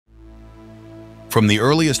From the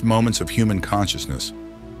earliest moments of human consciousness,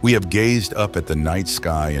 we have gazed up at the night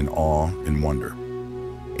sky in awe and wonder.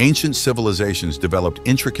 Ancient civilizations developed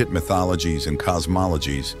intricate mythologies and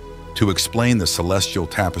cosmologies to explain the celestial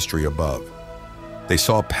tapestry above. They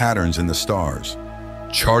saw patterns in the stars,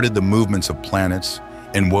 charted the movements of planets,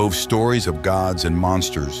 and wove stories of gods and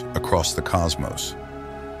monsters across the cosmos.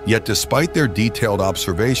 Yet despite their detailed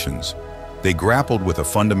observations, they grappled with a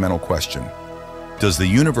fundamental question. Does the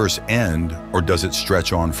universe end, or does it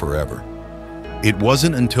stretch on forever? It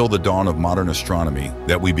wasn't until the dawn of modern astronomy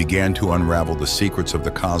that we began to unravel the secrets of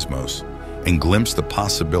the cosmos and glimpse the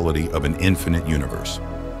possibility of an infinite universe.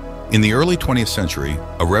 In the early 20th century,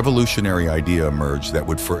 a revolutionary idea emerged that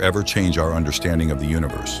would forever change our understanding of the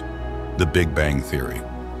universe: the Big Bang Theory.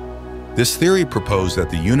 This theory proposed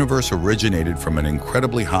that the universe originated from an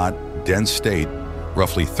incredibly hot, dense state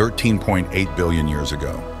roughly 13.8 billion years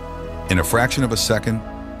ago. In a fraction of a second,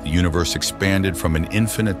 the universe expanded from an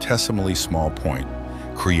infinitesimally small point,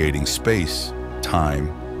 creating space, time,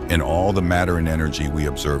 and all the matter and energy we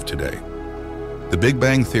observe today. The Big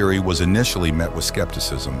Bang Theory was initially met with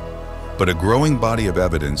skepticism, but a growing body of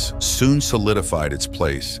evidence soon solidified its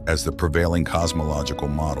place as the prevailing cosmological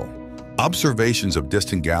model. Observations of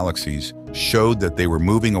distant galaxies showed that they were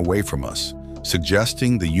moving away from us,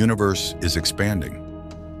 suggesting the universe is expanding.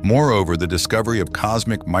 Moreover, the discovery of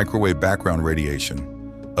cosmic microwave background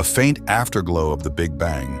radiation, a faint afterglow of the Big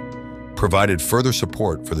Bang, provided further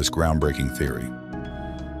support for this groundbreaking theory.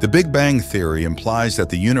 The Big Bang Theory implies that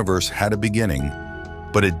the universe had a beginning,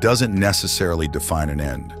 but it doesn't necessarily define an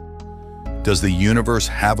end. Does the universe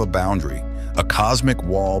have a boundary, a cosmic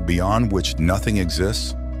wall beyond which nothing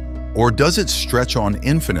exists? Or does it stretch on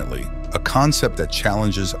infinitely, a concept that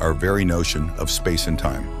challenges our very notion of space and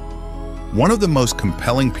time? One of the most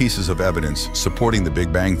compelling pieces of evidence supporting the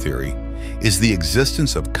Big Bang Theory is the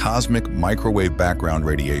existence of cosmic microwave background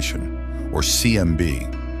radiation, or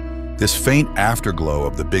CMB. This faint afterglow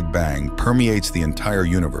of the Big Bang permeates the entire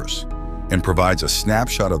universe and provides a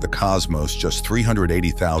snapshot of the cosmos just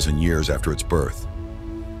 380,000 years after its birth.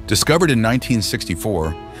 Discovered in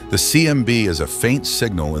 1964, the CMB is a faint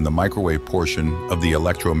signal in the microwave portion of the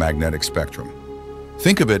electromagnetic spectrum.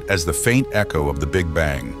 Think of it as the faint echo of the Big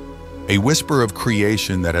Bang, a whisper of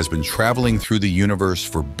creation that has been traveling through the universe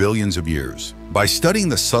for billions of years. By studying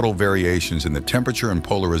the subtle variations in the temperature and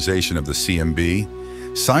polarization of the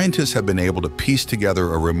CMB, scientists have been able to piece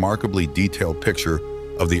together a remarkably detailed picture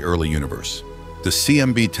of the early universe. The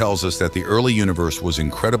CMB tells us that the early universe was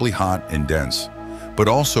incredibly hot and dense, but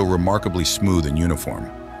also remarkably smooth and uniform.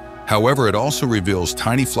 However, it also reveals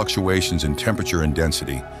tiny fluctuations in temperature and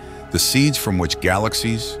density, the seeds from which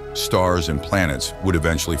galaxies, stars, and planets would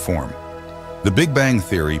eventually form. The Big Bang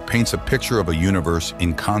Theory paints a picture of a universe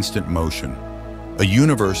in constant motion, a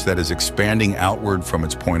universe that is expanding outward from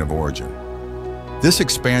its point of origin. This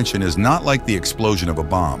expansion is not like the explosion of a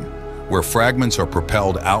bomb, where fragments are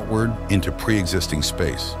propelled outward into pre-existing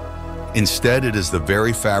space. Instead, it is the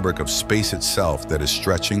very fabric of space itself that is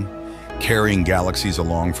stretching, carrying galaxies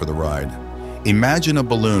along for the ride. Imagine a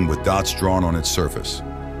balloon with dots drawn on its surface.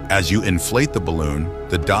 As you inflate the balloon,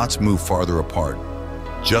 the dots move farther apart,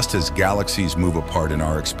 just as galaxies move apart in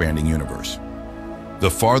our expanding universe.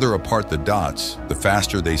 The farther apart the dots, the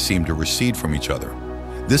faster they seem to recede from each other.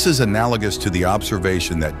 This is analogous to the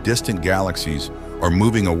observation that distant galaxies are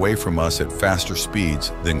moving away from us at faster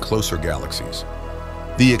speeds than closer galaxies.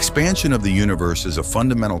 The expansion of the universe is a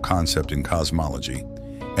fundamental concept in cosmology,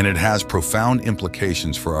 and it has profound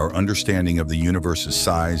implications for our understanding of the universe's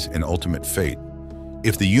size and ultimate fate.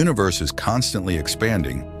 If the universe is constantly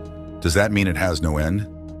expanding, does that mean it has no end?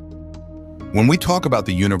 When we talk about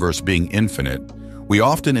the universe being infinite, we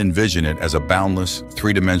often envision it as a boundless,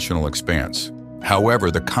 three-dimensional expanse. However,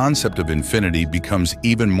 the concept of infinity becomes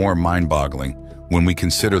even more mind-boggling when we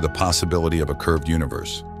consider the possibility of a curved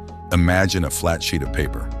universe. Imagine a flat sheet of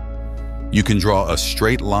paper. You can draw a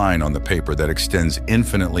straight line on the paper that extends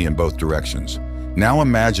infinitely in both directions. Now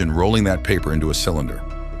imagine rolling that paper into a cylinder.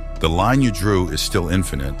 The line you drew is still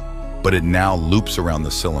infinite, but it now loops around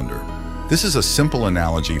the cylinder. This is a simple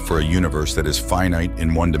analogy for a universe that is finite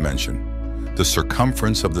in one dimension, the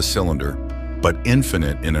circumference of the cylinder, but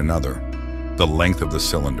infinite in another, the length of the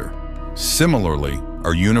cylinder. Similarly,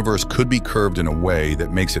 our universe could be curved in a way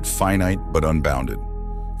that makes it finite but unbounded.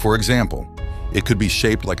 For example, it could be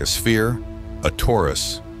shaped like a sphere, a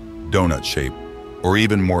torus, donut shape, or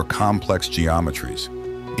even more complex geometries.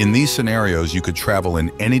 In these scenarios, you could travel in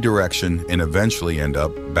any direction and eventually end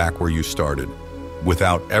up back where you started,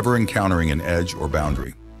 without ever encountering an edge or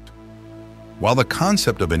boundary. While the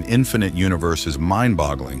concept of an infinite universe is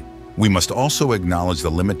mind-boggling, we must also acknowledge the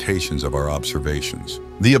limitations of our observations.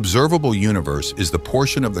 The observable universe is the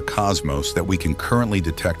portion of the cosmos that we can currently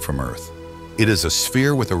detect from Earth. It is a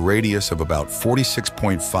sphere with a radius of about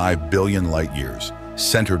 46.5 billion light-years,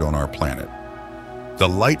 centered on our planet. The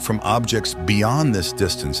light from objects beyond this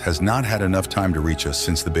distance has not had enough time to reach us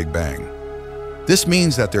since the Big Bang. This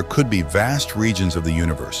means that there could be vast regions of the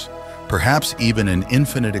universe, perhaps even an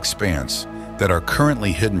infinite expanse, that are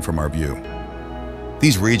currently hidden from our view.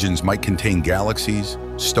 These regions might contain galaxies,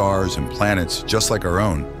 stars, and planets just like our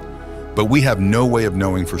own, but we have no way of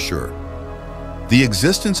knowing for sure. The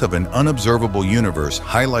existence of an unobservable universe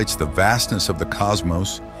highlights the vastness of the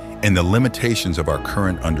cosmos and the limitations of our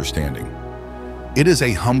current understanding. It is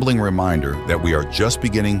a humbling reminder that we are just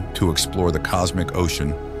beginning to explore the cosmic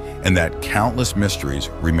ocean and that countless mysteries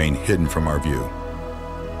remain hidden from our view.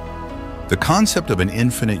 The concept of an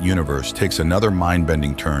infinite universe takes another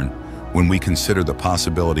mind-bending turn when we consider the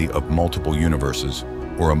possibility of multiple universes,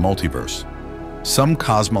 or a multiverse. Some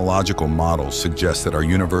cosmological models suggest that our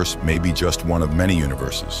universe may be just one of many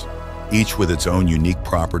universes, each with its own unique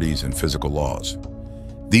properties and physical laws.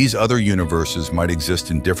 These other universes might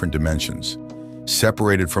exist in different dimensions,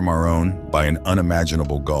 separated from our own by an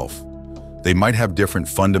unimaginable gulf. They might have different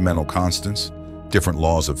fundamental constants, different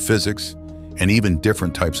laws of physics, and even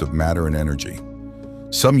different types of matter and energy.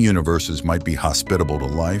 Some universes might be hospitable to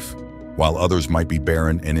life, while others might be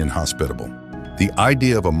barren and inhospitable. The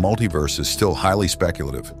idea of a multiverse is still highly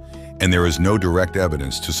speculative, and there is no direct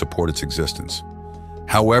evidence to support its existence.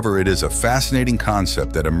 However, it is a fascinating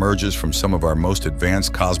concept that emerges from some of our most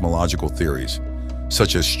advanced cosmological theories,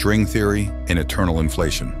 such as string theory and eternal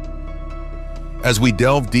inflation. As we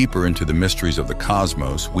delve deeper into the mysteries of the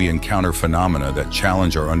cosmos, we encounter phenomena that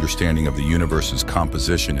challenge our understanding of the universe's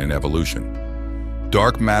composition and evolution.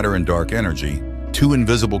 Dark matter and dark energy, two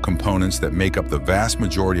invisible components that make up the vast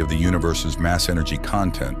majority of the universe's mass-energy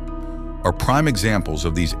content, are prime examples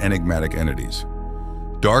of these enigmatic entities.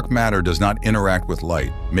 Dark matter does not interact with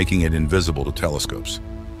light, making it invisible to telescopes.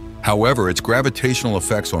 However, its gravitational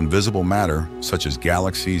effects on visible matter, such as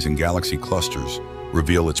galaxies and galaxy clusters,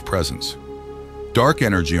 reveal its presence. Dark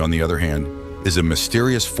energy, on the other hand, is a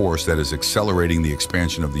mysterious force that is accelerating the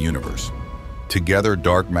expansion of the universe. Together,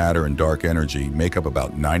 dark matter and dark energy make up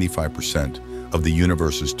about 95% of the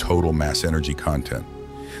universe's total mass-energy content.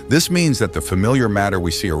 This means that the familiar matter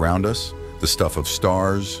we see around us, the stuff of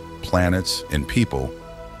stars, planets, and people,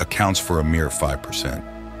 accounts for a mere 5%.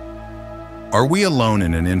 Are we alone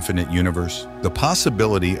in an infinite universe? The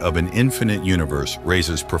possibility of an infinite universe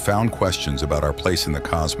raises profound questions about our place in the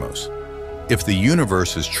cosmos. If the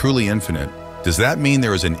universe is truly infinite, does that mean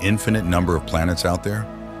there is an infinite number of planets out there,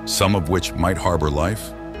 some of which might harbor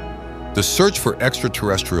life? The search for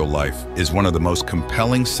extraterrestrial life is one of the most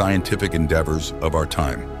compelling scientific endeavors of our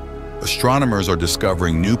time. Astronomers are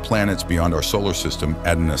discovering new planets beyond our solar system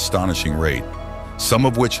at an astonishing rate, some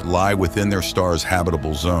of which lie within their star's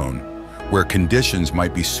habitable zone, where conditions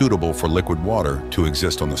might be suitable for liquid water to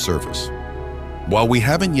exist on the surface. While we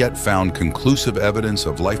haven't yet found conclusive evidence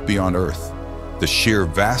of life beyond Earth, the sheer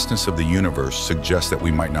vastness of the universe suggests that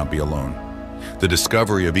we might not be alone. The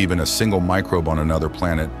discovery of even a single microbe on another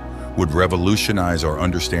planet would revolutionize our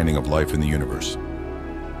understanding of life in the universe.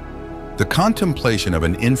 The contemplation of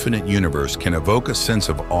an infinite universe can evoke a sense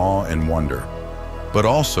of awe and wonder, but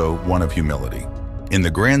also one of humility. In the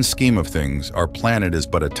grand scheme of things, our planet is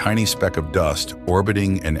but a tiny speck of dust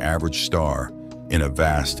orbiting an average star in a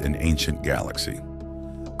vast and ancient galaxy.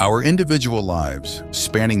 Our individual lives,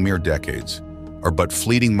 spanning mere decades, are but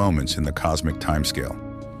fleeting moments in the cosmic timescale.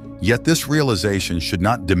 Yet this realization should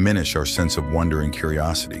not diminish our sense of wonder and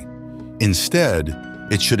curiosity. Instead,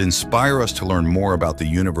 it should inspire us to learn more about the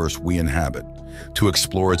universe we inhabit, to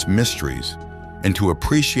explore its mysteries, and to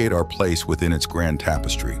appreciate our place within its grand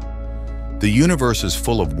tapestry. The universe is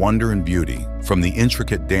full of wonder and beauty, from the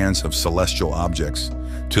intricate dance of celestial objects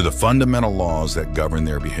to the fundamental laws that govern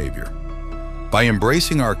their behavior. By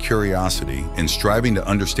embracing our curiosity and striving to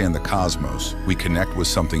understand the cosmos, we connect with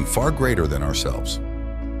something far greater than ourselves.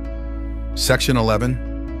 Section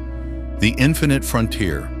 11. The Infinite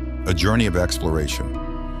Frontier, a Journey of Exploration.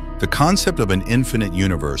 The concept of an infinite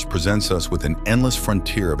universe presents us with an endless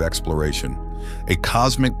frontier of exploration, a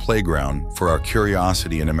cosmic playground for our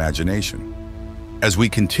curiosity and imagination. As we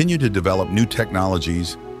continue to develop new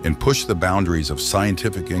technologies and push the boundaries of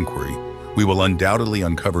scientific inquiry, we will undoubtedly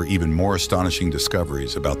uncover even more astonishing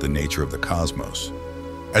discoveries about the nature of the cosmos.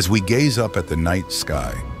 As we gaze up at the night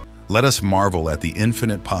sky, let us marvel at the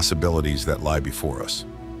infinite possibilities that lie before us.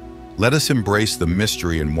 Let us embrace the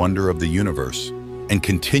mystery and wonder of the universe and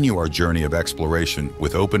continue our journey of exploration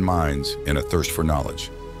with open minds and a thirst for knowledge.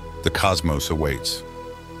 The cosmos awaits.